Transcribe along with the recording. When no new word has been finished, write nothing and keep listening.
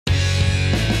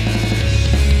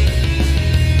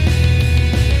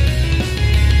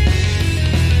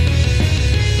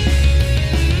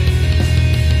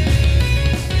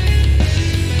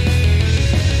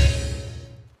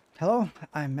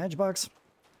I'm Matchbox.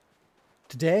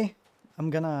 Today I'm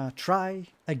gonna try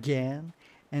again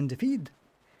and defeat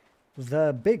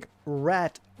the big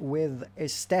rat with a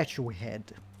statue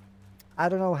head. I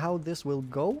don't know how this will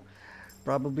go.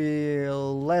 Probably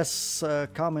less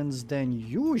comments than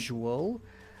usual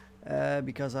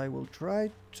because I will try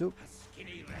to...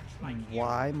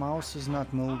 Why mouse is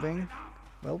not moving?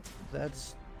 Well,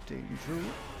 that's dangerous.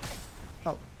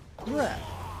 Oh, crap.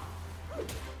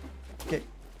 Okay.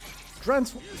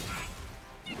 Transform.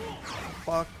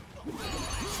 Fuck.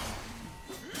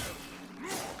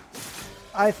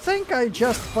 I think I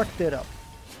just fucked it up.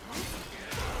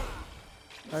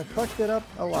 I fucked it up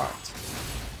a lot.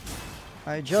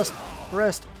 I just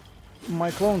pressed my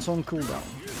clones on cooldown.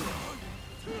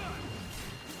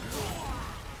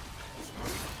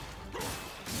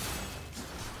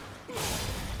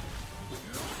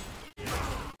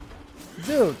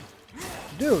 Dude!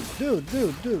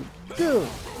 Dude!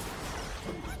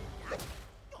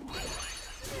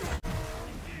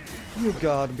 You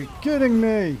gotta be kidding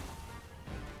me!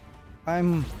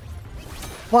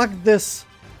 Fuck this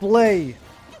play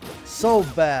so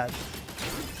bad.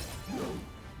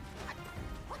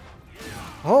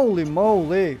 Holy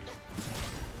moly!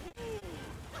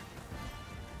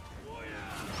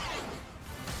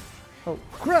 Oh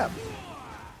crap!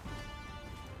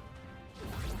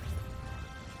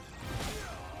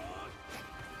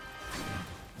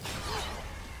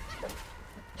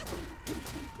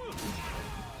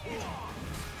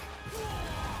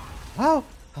 How?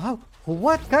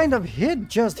 What kind of hit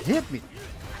just hit me?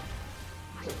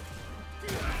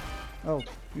 Oh,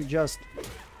 you just...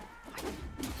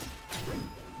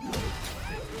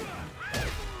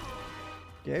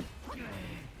 Okay.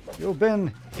 You've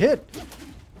been hit.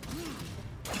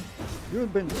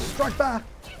 You've been struck by.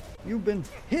 You've been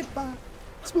hit by.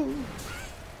 Smooth.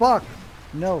 Fuck.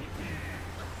 No.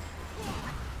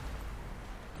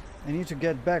 I need to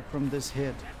get back from this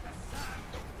hit.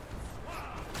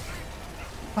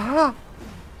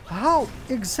 How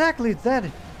exactly that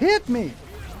hit me?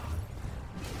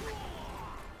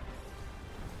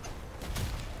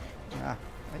 Ah,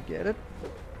 I get it.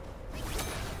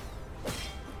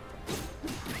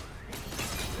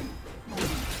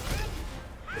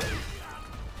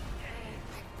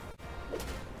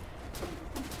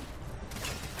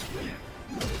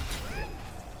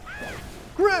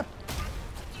 Crap!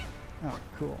 Oh,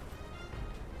 cool.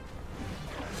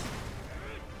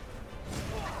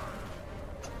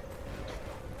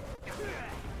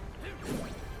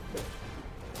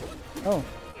 Oh.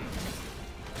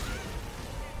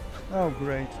 Oh,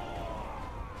 great.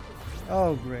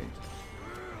 Oh, great.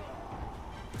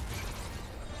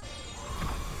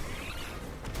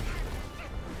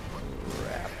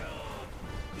 Crap.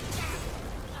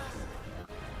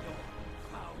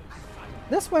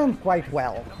 This went quite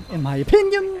well, in my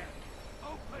opinion.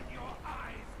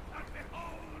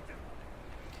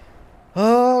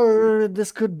 Oh,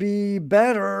 this could be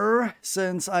better,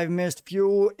 since I've missed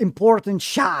few important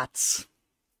shots.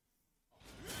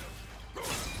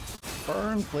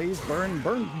 Burn, please, burn,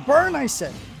 I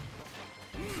said!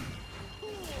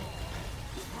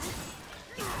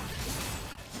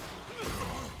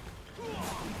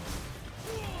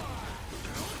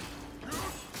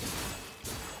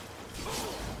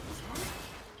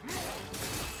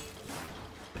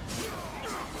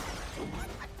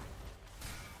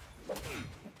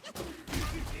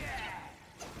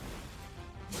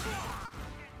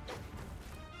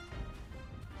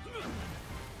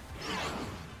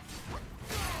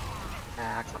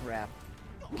 Ah, crap.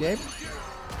 Okay.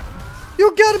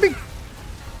 You gotta be...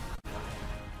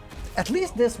 At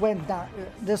least this went down.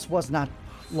 This was not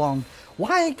long.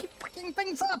 Why I keep fucking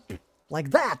things up?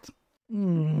 Like that.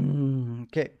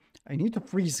 Okay. I need to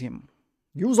freeze him.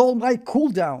 Use all my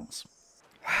cooldowns.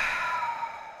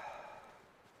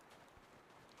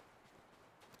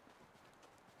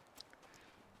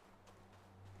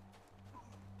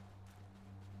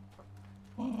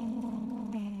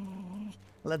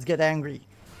 Let's get angry.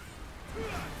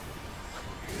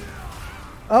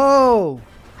 Oh!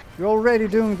 You're already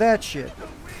doing that shit.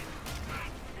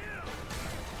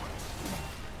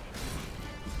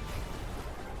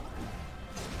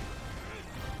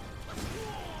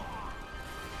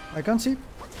 I can't see.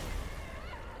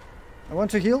 I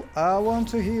want to heal. I want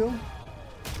to heal.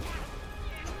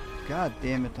 God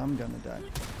damn it, I'm gonna die.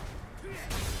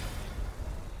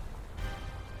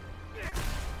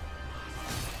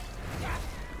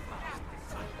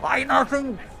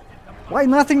 Why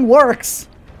nothing works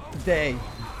today?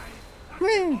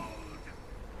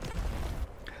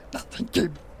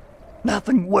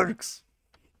 Nothing works.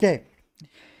 Okay,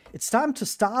 it's time to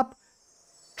stop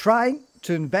trying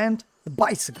to invent the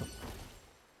bicycle.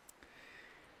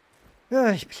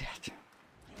 Ay, блядь.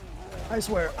 I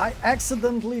swear, I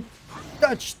accidentally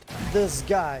touched this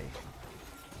guy.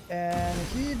 And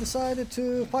he decided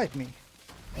to fight me.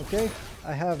 Okay,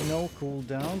 I have no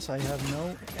cooldowns, I have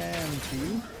no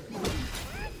anti.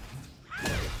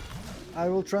 I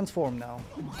will transform now.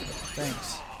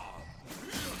 Thanks.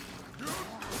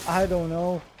 I don't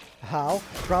know how.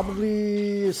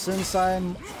 Probably since I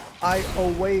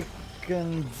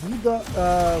awakened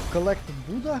Buddha, collected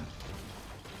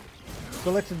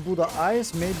Buddha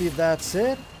eyes, maybe that's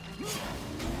it.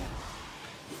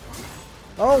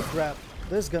 Oh crap,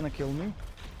 this is gonna kill me.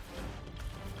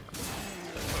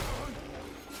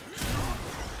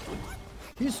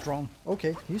 He's strong.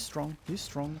 Okay, he's strong. He's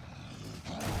strong.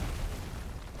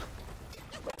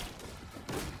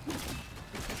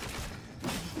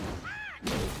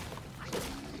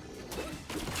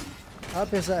 Up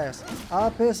his ass.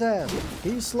 Up his ass.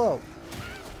 He's slow.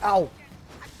 Ow.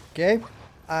 Okay,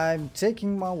 I'm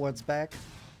taking my words back.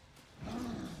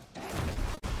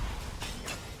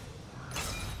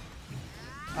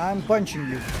 I'm punching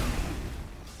you.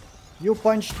 You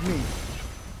punched me.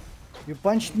 You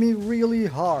punched me really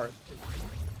hard.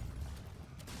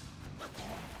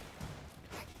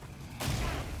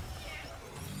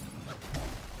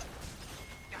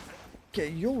 Okay,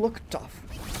 you look tough.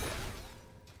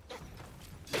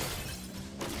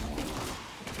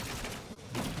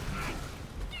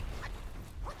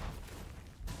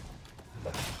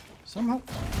 Somehow,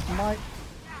 my...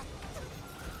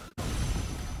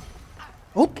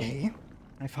 Okay,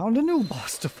 I found a new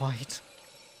boss to fight.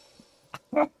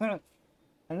 A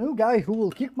new guy who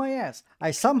will kick my ass.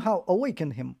 I somehow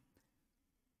awakened him.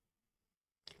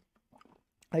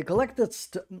 I collected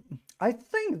I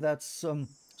think that's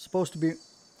supposed to be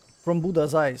from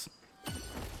Buddha's eyes.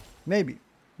 Maybe.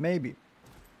 Maybe.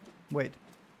 Wait.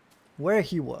 Where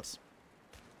he was?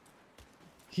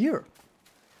 Here.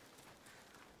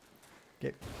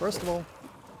 Okay, first of all,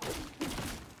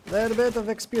 a little bit of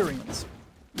experience.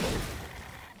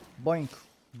 Boink.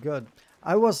 Good.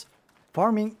 I was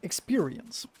farming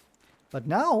experience. But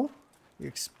now...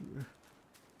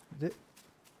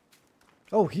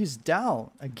 Oh, he's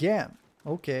down again.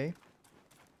 Okay.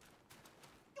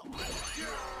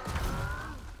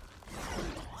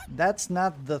 That's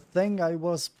not the thing I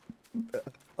was...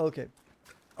 Okay.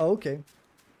 Okay.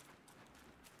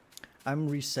 I'm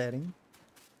resetting.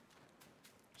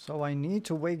 So I need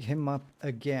to wake him up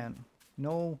again.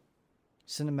 No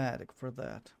cinematic for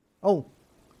that. Oh,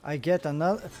 I get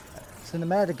another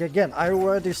cinematic again. I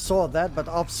already saw that, but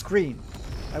off screen.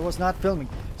 I was not filming.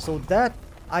 So that,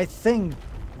 I think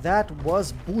that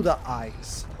was Buddha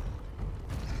eyes.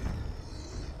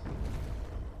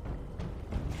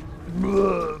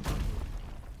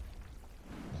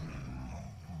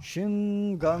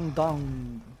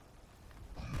 Shigandang.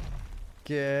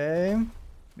 Okay.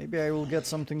 Maybe I will get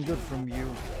something good from you.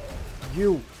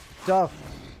 You tough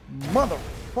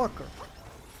motherfucker.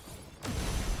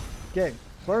 Okay,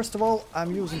 first of all,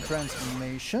 I'm using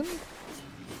transformation.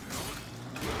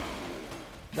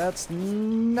 That's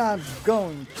not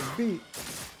going to be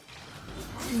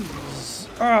easy.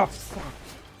 Ah, fuck.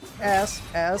 Ass.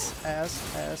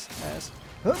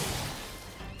 Huh.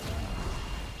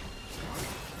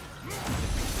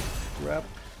 Rep.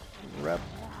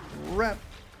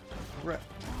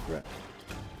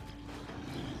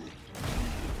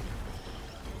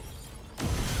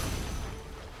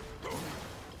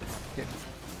 Okay.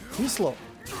 He's slow,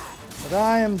 but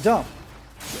I am dumb.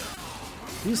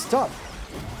 He's tough.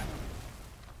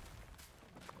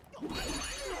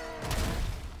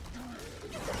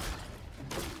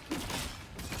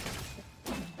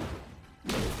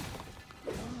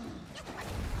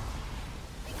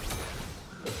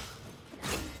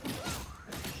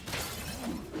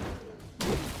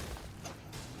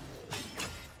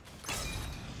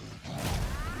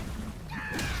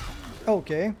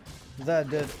 Okay, that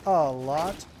did a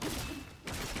lot.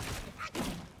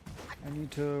 I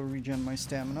need to regen my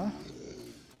stamina.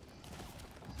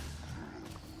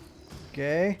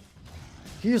 Okay.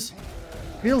 He's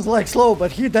feels like slow,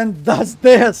 but he then does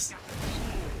this.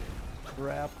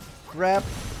 Grab.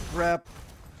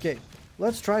 Okay,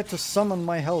 let's try to summon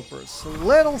my helpers.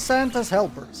 Little Santa's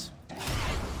helpers.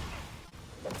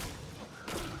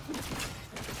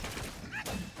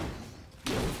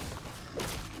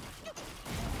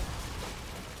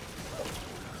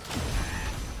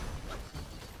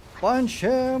 Punch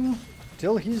him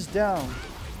till he's down.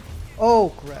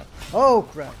 Oh crap.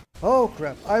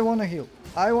 I wanna heal.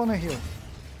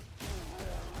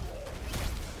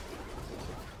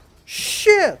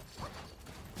 Shit!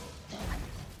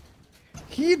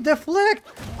 he deflect?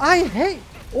 I hate...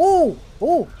 Oh,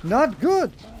 oh, not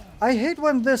good. I hate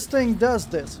when this thing does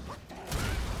this.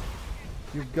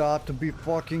 You got to be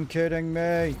fucking kidding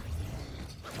me.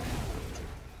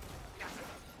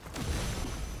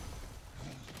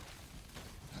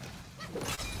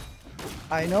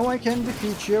 I know I can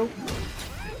defeat you.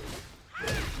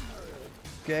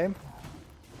 Okay.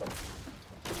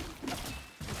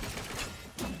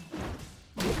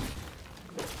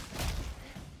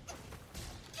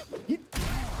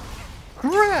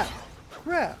 Crap!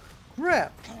 Crap!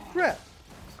 Crap! Crap!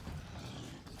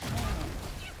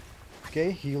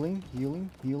 Okay, healing, healing,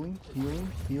 healing,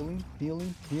 healing, healing,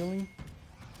 healing, healing.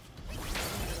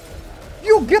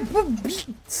 You get the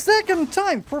second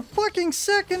time! For fucking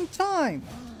second time!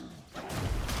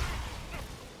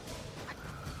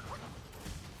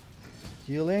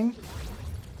 Healing.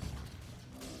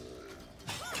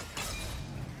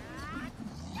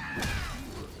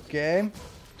 Okay.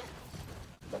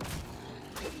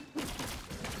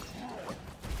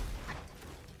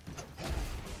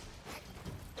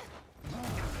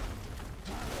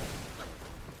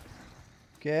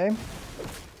 Okay.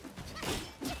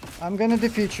 I'm gonna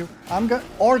defeat you. I'm gonna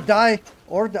die.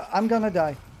 I'm gonna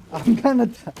die. I'm gonna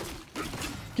die.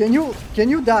 Can you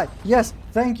die? Yes,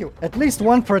 thank you. At least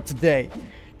one for today.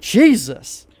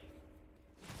 Jesus.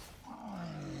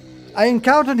 I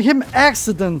encountered him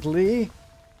accidentally.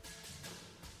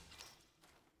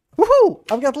 Woohoo!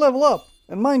 I've got level up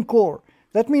and mind core.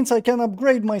 That means I can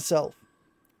upgrade myself.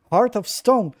 Heart of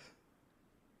stone.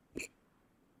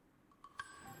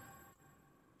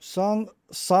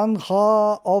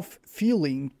 Sanha of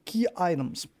feeling. Key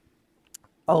items.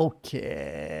 Okay.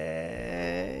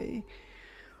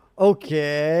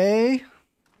 Okay.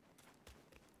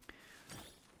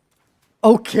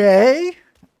 Okay.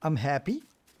 I'm happy.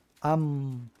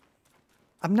 I'm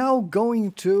now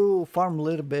going to farm a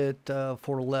little bit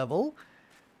for level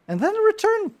and then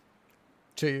return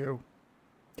to you.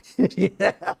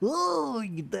 Yeah. Oh,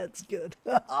 that's good.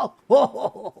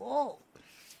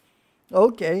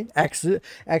 Okay,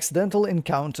 accidental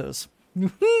encounters.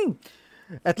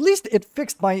 At least it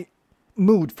fixed my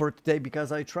mood for today,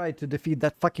 because I tried to defeat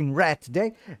that fucking rat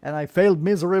today and I failed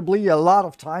miserably a lot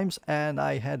of times and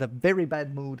I had a very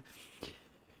bad mood.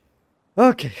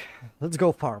 Okay, let's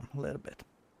go farm a little bit.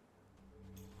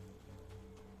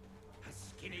 A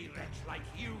skinny wretch like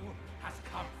you has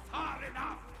come far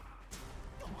enough.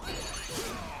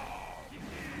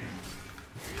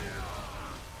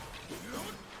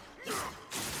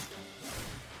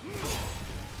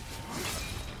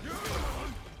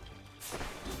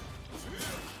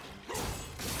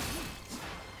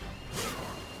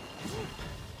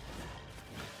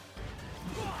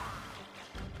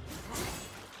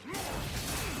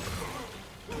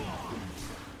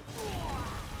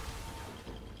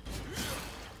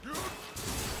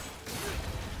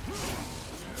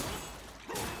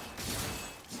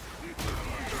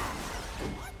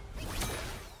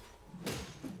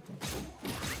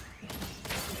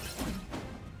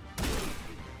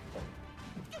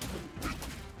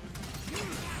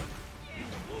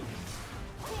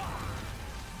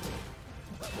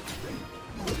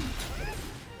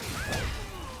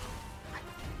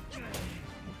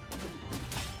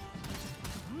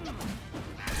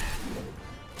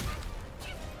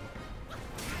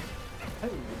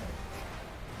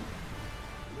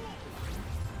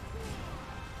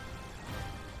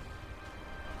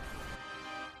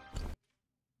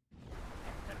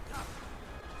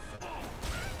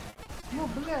 Ну,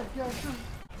 блядь, я же...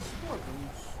 Вот он,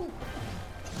 сука.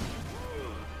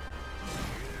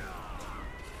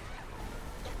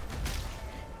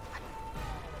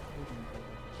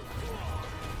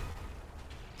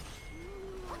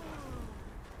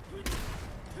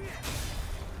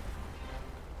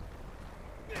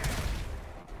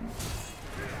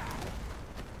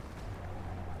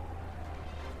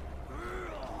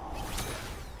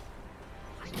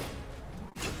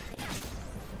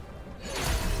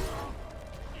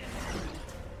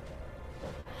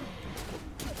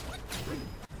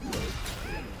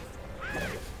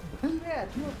 Блядь,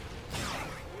 ну...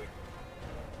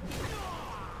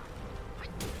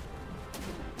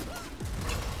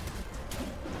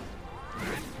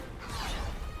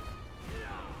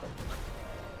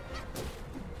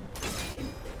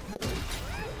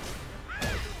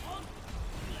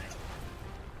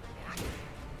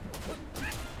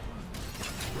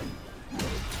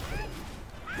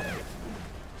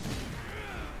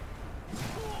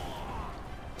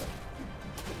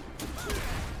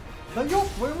 Да ёб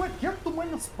твою мать, як ти у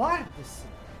мене спаритися?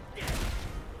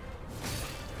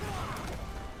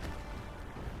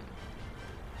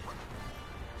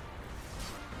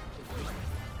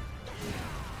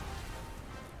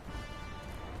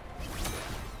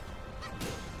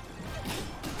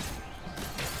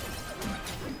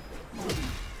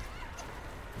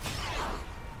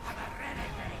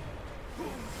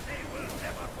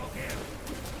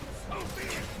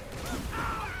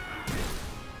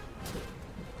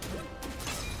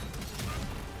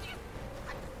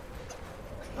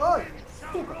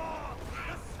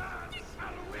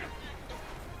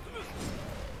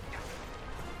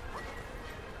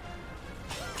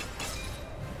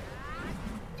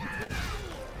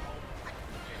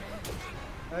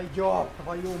 Ёб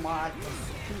твою мать!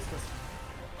 Чисто.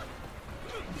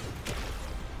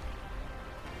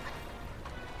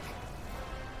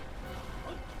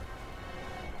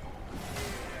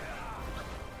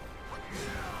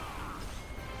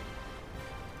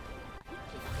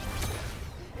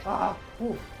 Fū,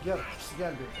 gerai,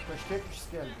 išsigelbėjau. Kažkiek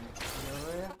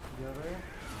išsigelbėjau. Gerai.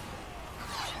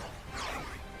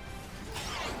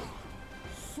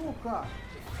 Suka!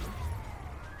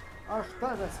 Aš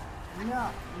tavęs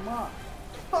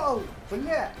nematau,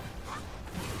 ble!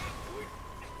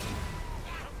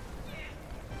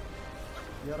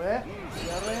 Gerai.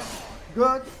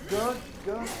 Good.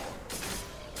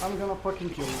 I'm gonna fucking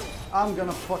kill you. I'm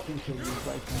gonna fucking kill you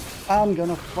right now. I'm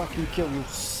gonna fucking kill you.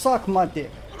 Suck my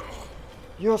dick.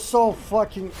 You're so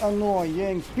fucking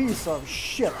annoying piece of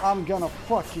shit. I'm gonna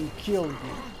fucking kill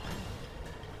you.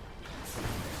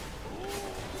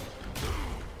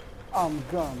 I'm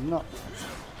gonna.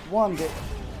 One day.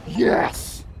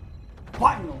 Yes!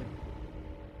 Finally!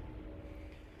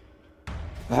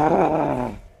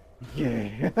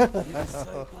 Yeah.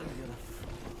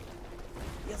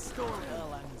 You stole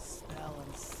Erlang's spell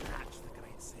and snatched the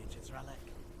great sage's relic.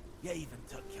 You even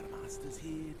took your master's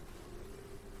head.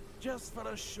 Just for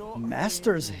a short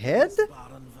Master's reign in head? this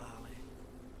barren valley.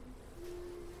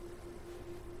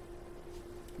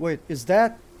 Wait, is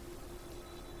that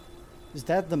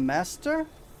the master?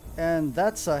 And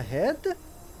that's a head?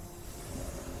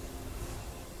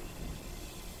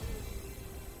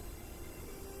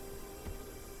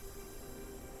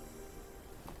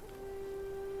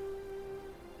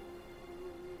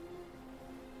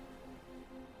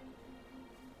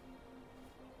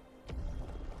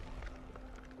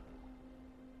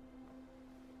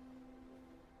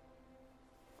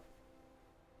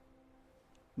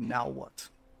 Now what?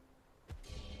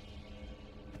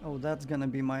 Oh, that's gonna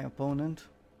be my opponent.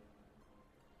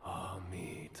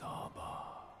 Amitabha.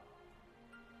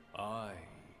 I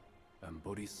am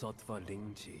Bodhisattva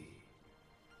Lingji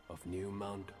of New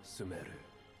Mount Sumeru,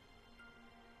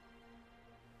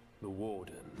 the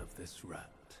warden of this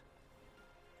rat.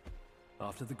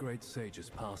 After the great sage's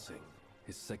passing,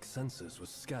 his sixth senses were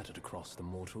scattered across the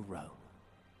mortal realm.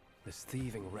 This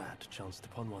thieving rat chanced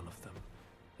upon one of them,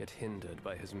 yet hindered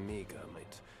by his meager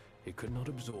might, he could not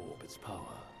absorb its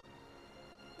power.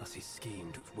 Thus he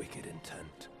schemed with wicked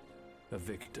intent, a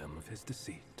victim of his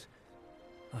deceit.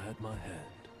 I had my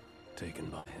head taken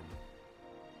by him.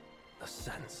 The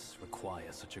sense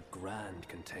requires such a grand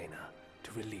container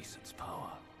to release its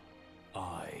power.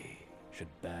 I should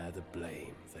bear the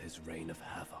blame for his reign of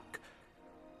havoc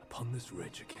upon this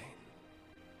ridge again.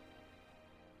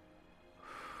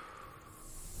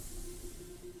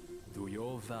 Through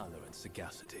your valor and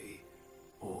sagacity,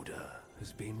 order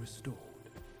has been restored.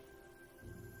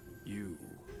 You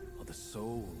are the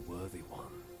sole worthy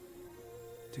one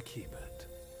to keep it.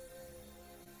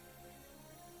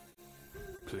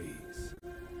 Please,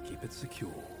 keep it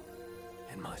secure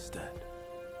in my stead.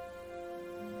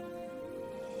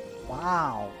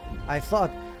 Wow.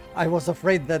 I was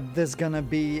afraid that there's gonna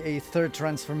be a third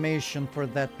transformation for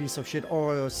that piece of shit,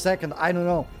 or a second, I don't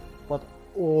know. But,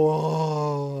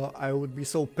 oh, I would be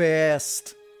so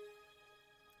pissed.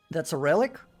 That's a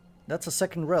relic? That's a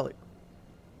second relic.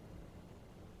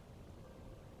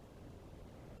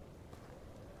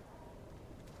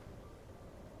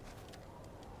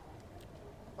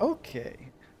 Okay.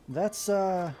 That's,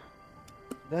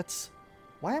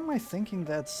 why am I thinking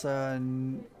that's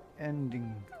an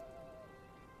ending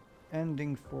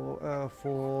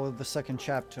for the second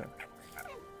chapter?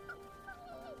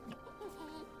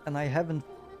 And I haven't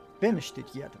finished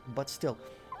it yet, but still.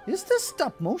 Is this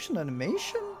stop motion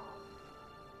animation?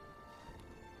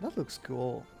 That looks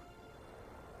cool.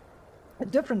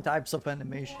 Different types of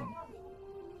animation.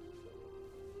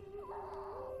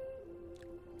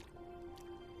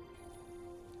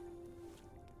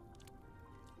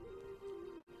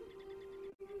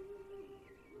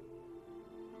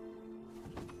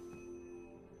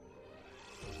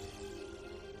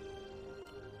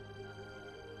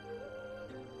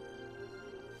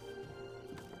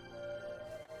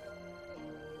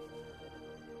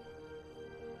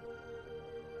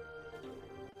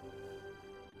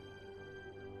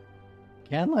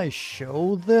 Can I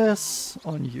show this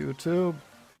on YouTube?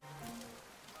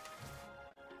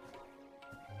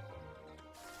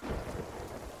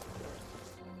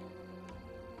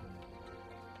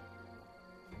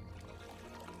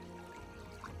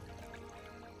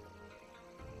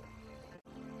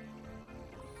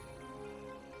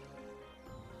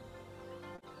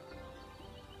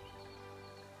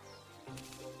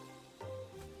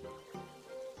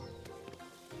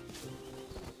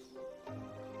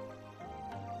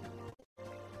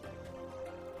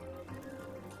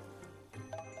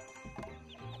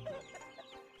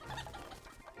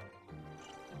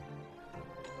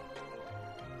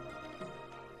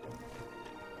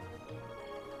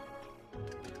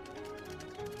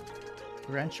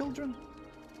 grandchildren?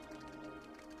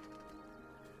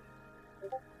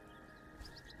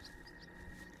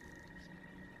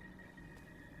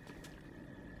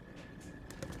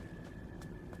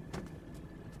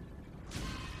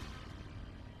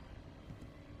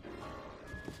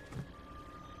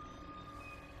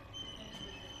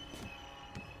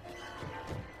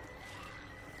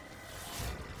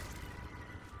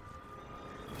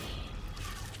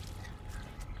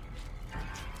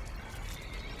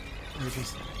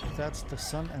 That's the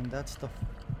son and that's the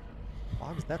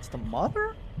fox. That's the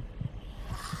mother?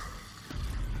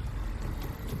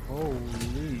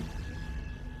 Holy.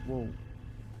 Whoa.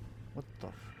 What the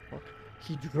fuck?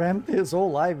 He dreamt his whole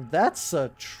life. That's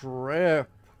a trip.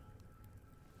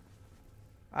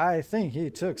 I think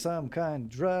he took some kind of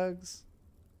drugs.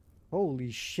 Holy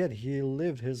shit, he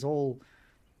lived his whole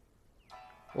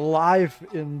life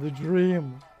in the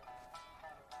dream.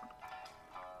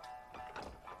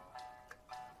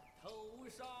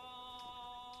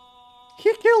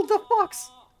 He killed the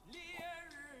fox!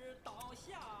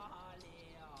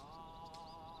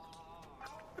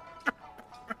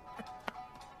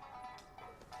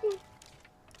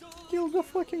 Killed the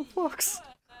fucking fox!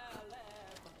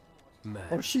 Men,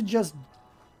 Or she just...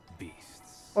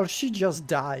 beasts, Or she just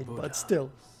died, but still.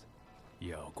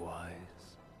 Yaoguais.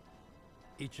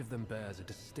 Each of them bears a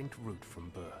distinct root from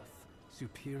birth,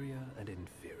 superior and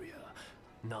inferior.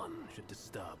 None should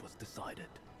disturb what's decided.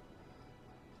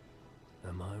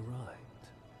 Am I right,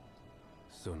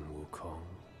 Sun Wukong?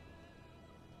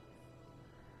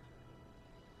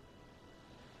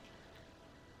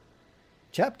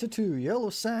 Chapter 2, Yellow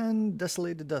Sand,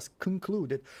 Desolated Dusk,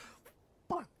 concluded.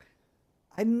 Fuck!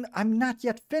 I'm not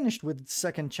yet finished with the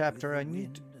second chapter. I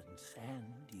need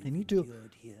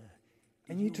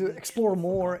to explore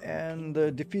more and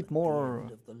defeat more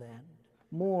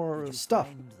stuff.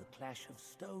 The clash of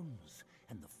stones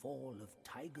and the fall of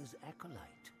Tiger's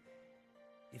acolyte.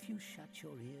 If you shut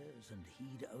your ears and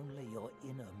heed only your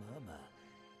inner murmur,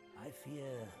 I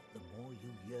fear the more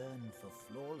you yearn for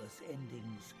flawless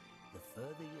endings, the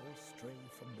further you'll stray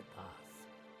from the path.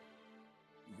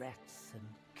 Rats and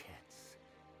cats,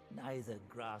 neither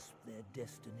grasped their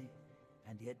destiny,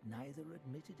 and yet neither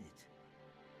admitted it.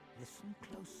 Listen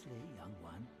closely, young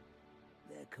one.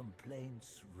 Their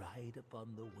complaints ride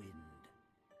upon the wind.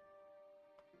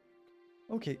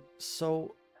 Okay,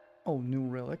 so... Oh, new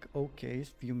relic. Okay,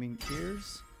 fuming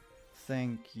ears.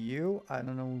 Thank you. I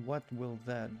don't know what will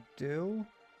that do.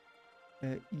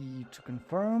 E to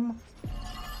confirm.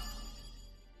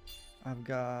 I've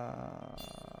got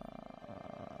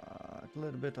a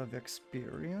little bit of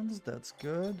experience. That's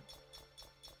good.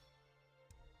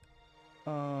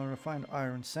 Refined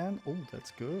iron sand. Oh,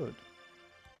 that's good.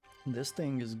 This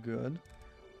thing is good.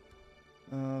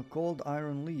 Cold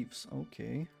iron leaves.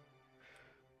 Okay.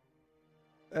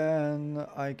 And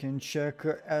I can check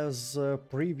as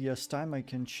previous time. I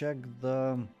can check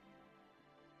the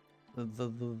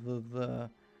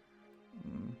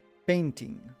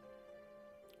painting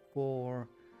for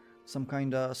some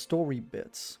kind of story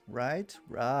bits, right?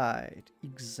 Right.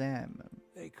 Examine.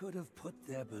 They could have put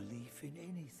their belief in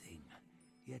anything,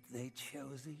 yet they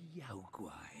chose a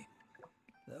Yaoguai.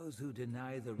 Those who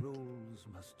deny the rules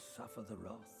must suffer the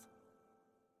wrath.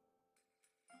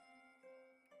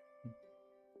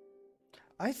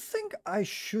 I think I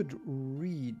should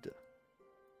read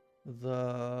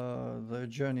the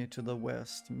Journey to the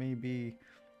West. Maybe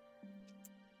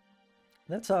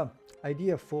that's a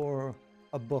idea for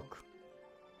a book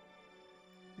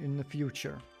in the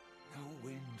future. No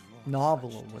wind wrought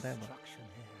Novel such or whatever. destruction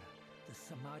here. The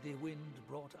Samadhi wind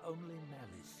brought only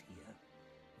malice here.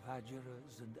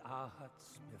 Vajras and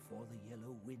Arhats before the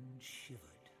yellow wind shivered.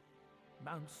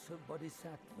 Mounts of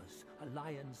bodhisattvas, a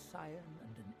lion scion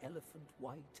and an elephant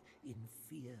white, in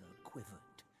fear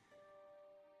quivered.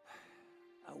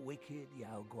 A wicked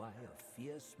Yaoguai of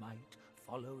fierce might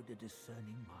followed a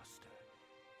discerning master.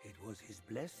 It was his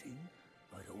blessing,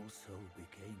 but also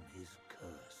became his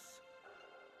curse.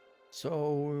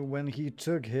 So when he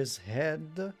took his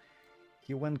head,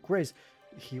 he went crazy.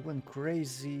 He went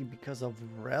crazy because of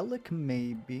relic,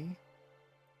 maybe.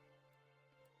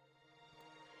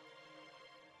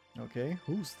 Okay,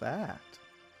 who's that?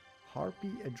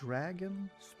 Harpy, a dragon?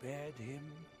 Spared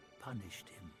him, punished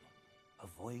him,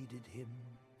 avoided him,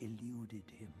 eluded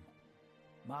him.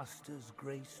 Master's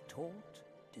grace taught,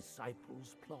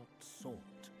 disciples' plot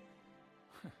sought.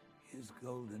 His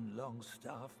golden long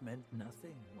staff meant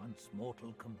nothing once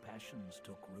mortal compassions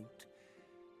took root.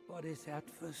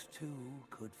 Bodhisattvas too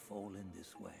could fall in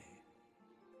this way.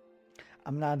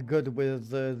 I'm not good with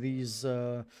these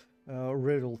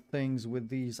riddle things with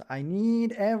these. I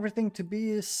need everything to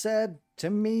be said to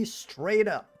me straight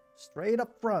up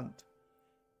front.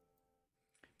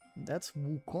 That's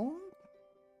Wukong?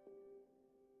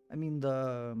 I mean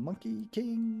the Monkey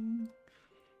King.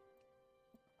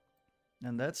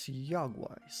 And that's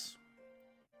Yagwais.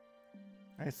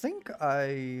 I think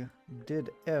I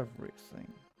did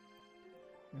everything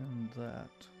in that.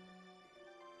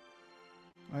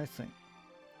 I think.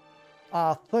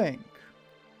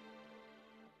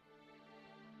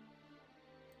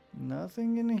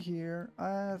 Nothing in here,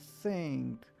 I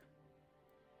think.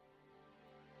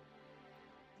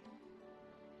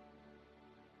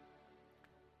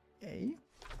 A?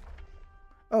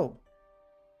 Oh.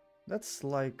 That's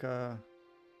like a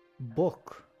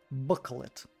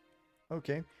booklet.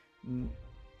 Okay.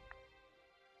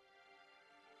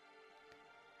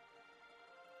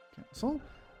 Cancel.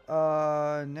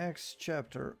 Next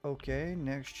chapter. Okay,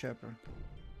 next chapter.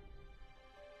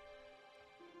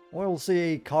 We'll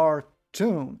see a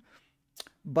cartoon.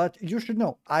 But you should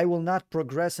know, I will not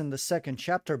progress in the second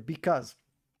chapter because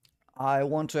I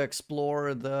want to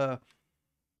explore that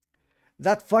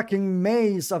fucking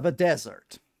maze of a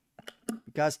desert.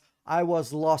 Because I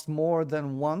was lost more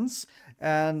than once,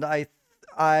 and I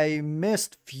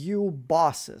missed few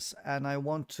bosses, and I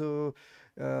want to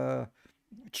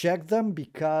check them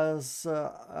because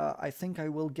I think I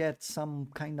will get some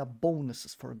kind of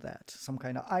bonuses for that. Some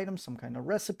kind of items, some kind of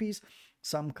recipes,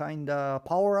 some kind of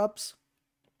power-ups.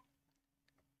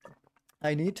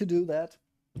 I need to do that.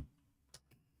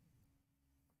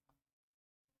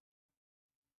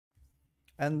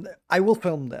 And I will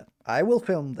film that. I will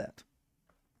film that.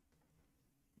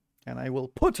 And I will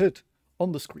put it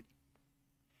on the screen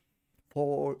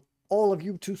for all of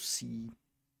you to see.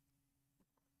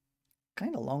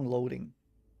 Kind of long loading.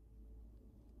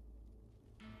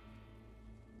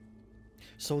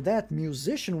 So that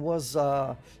musician was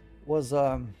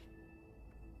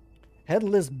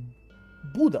Headless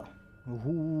Buddha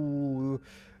who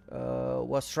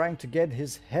was trying to get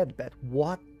his head back.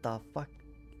 What the fuck?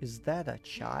 Is that a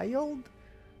child?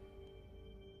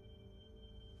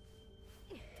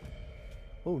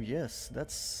 Oh yes,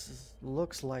 that's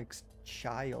looks like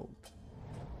child.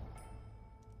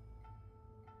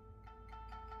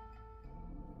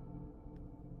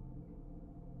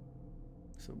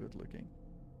 So good looking.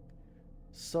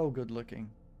 So good looking.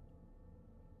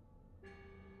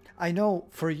 I know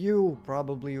for you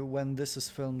probably when this is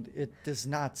filmed it is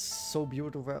not so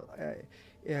beautiful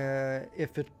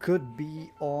if it could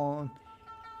be on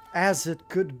as it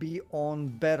could be on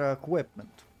better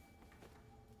equipment.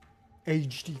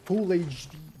 HD, full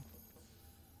HD.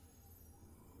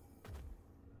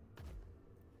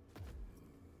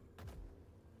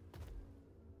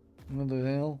 What the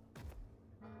hell?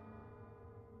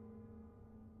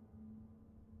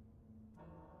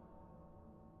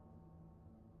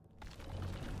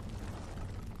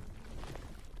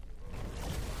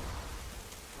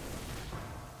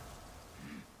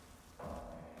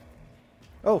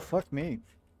 Oh, fuck me.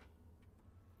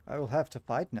 I will have to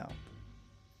fight now.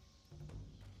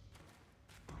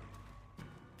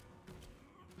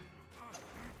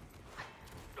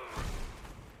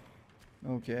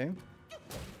 Okay.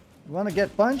 You wanna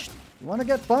get punched? You wanna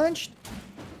get punched?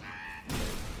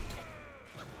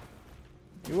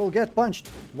 You will get punched.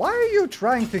 Why are you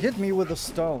trying to hit me with a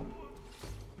stone?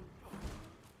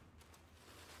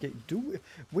 Okay,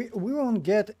 we won't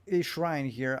get a shrine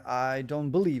here. I don't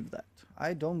believe that.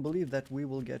 I don't believe that we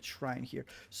will get shrine here.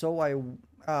 So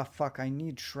fuck, I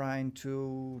need shrine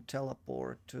to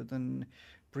teleport to the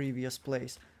previous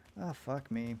place.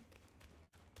 Fuck me.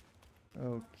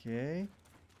 Okay.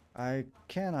 I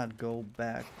cannot go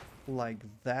back like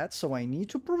that, so I need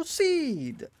to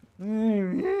proceed.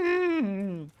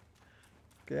 Okay,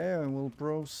 I will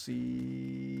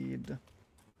proceed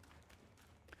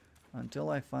until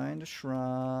I find a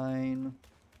shrine.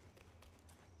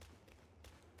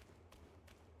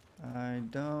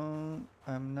 I'm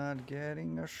not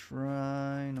getting a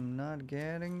shrine. I'm not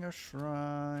getting a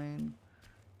shrine.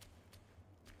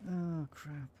 Oh,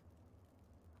 crap.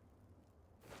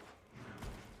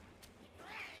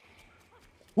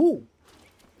 Ooh!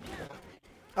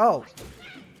 Oh!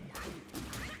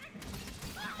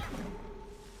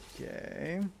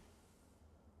 Okay.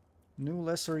 New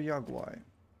Lesser Yagwai.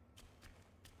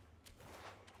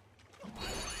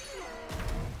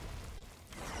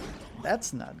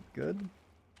 That's not good.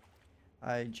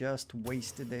 I just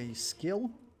wasted a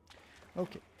skill.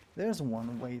 Okay, there's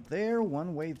one way there,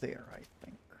 one way there, I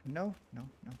think. No, don't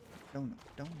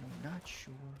know, not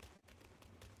sure.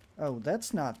 Oh,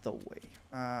 that's not the way.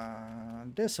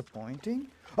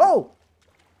 Disappointing. Oh!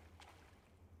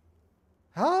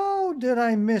 How did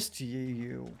I miss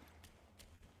you?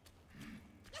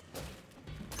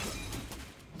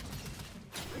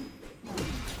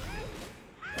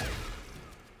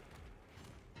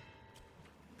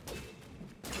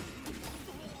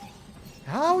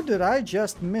 How did I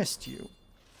just miss you?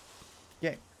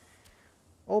 Okay.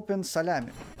 Open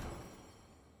salami.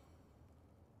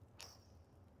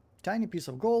 Tiny piece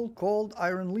of gold, cold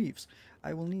iron leaves.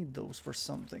 I will need those for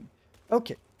something.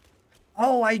 Okay.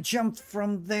 Oh, I jumped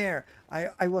from there.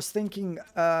 I was thinking,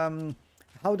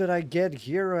 how did I get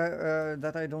here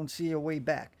that I don't see a way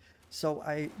back? So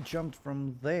I jumped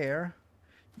from there.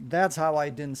 That's how I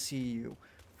didn't see you.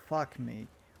 Fuck me.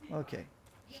 Okay.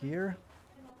 Here.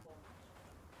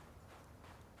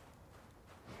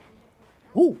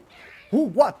 Ooh! Ooh,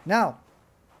 what now?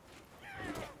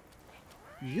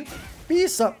 You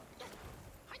piece of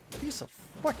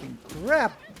fucking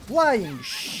crap flying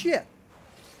shit!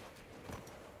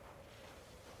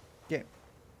 Okay.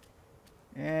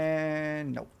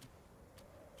 And no.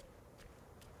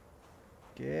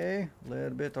 Okay, a little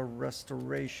bit of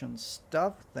restoration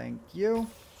stuff, thank you.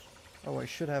 Oh, I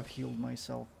should have healed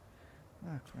myself.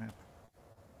 Ah, crap.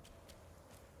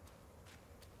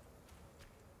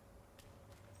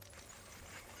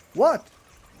 What?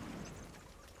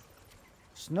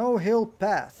 Snow Hill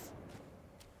Path.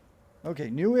 Okay,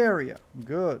 new area.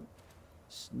 Good.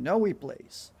 Snowy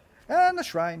place. And a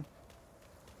shrine.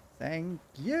 Thank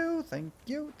you, thank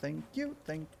you, thank you,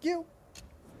 thank you.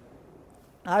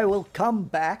 I will come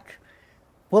back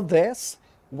for this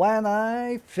when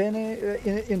I finish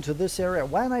into this area.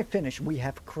 When I finish, we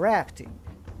have crafting.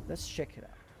 Let's check it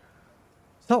out.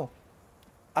 So,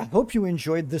 I hope you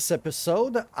enjoyed this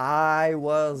episode. I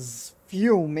was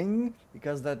fuming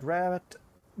because that rat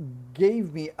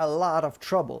gave me a lot of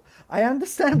trouble. I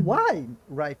understand why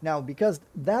right now, because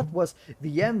that was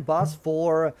the end boss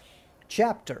for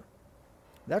chapter.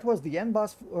 That was the end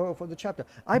boss for the chapter.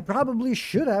 I probably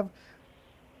should have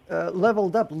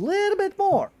leveled up a little bit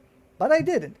more, but I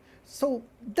didn't. So,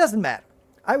 it doesn't matter.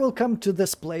 I will come to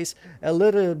this place a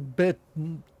little bit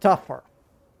tougher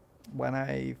when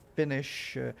I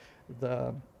finish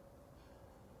the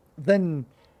then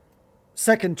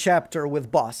second chapter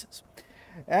with bosses.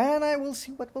 And I will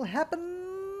see what will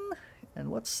happen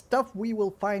and what stuff we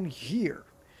will find here.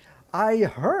 I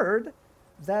heard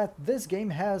that this game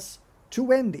has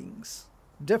two endings,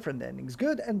 different endings,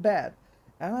 good and bad.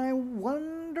 And I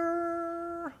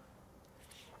wonder...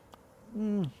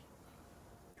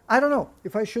 I don't know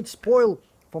if I should spoil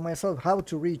for myself how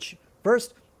to reach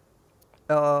first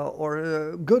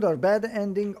or good or bad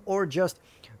ending, or just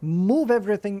move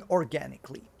everything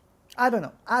organically. I don't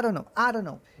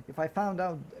know if I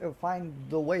find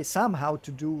the way somehow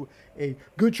to do a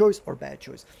good choice or bad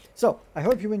choice. So I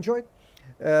hope you enjoyed.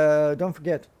 Don't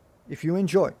forget, if you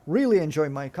really enjoy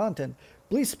my content,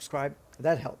 please subscribe.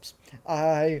 That helps.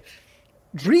 I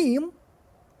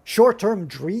short-term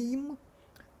dream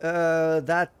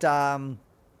that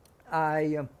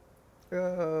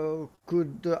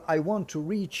I want to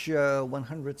reach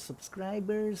 100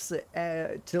 subscribers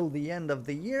till the end of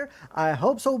the year. I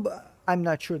hope so. But I'm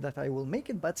not sure that I will make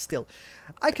it, but still,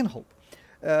 I can hope.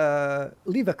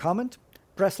 Leave a comment,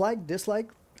 press like,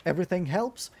 dislike, everything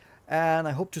helps, and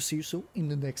I hope to see you soon in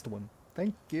the next one.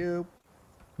 Thank you.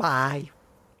 Bye.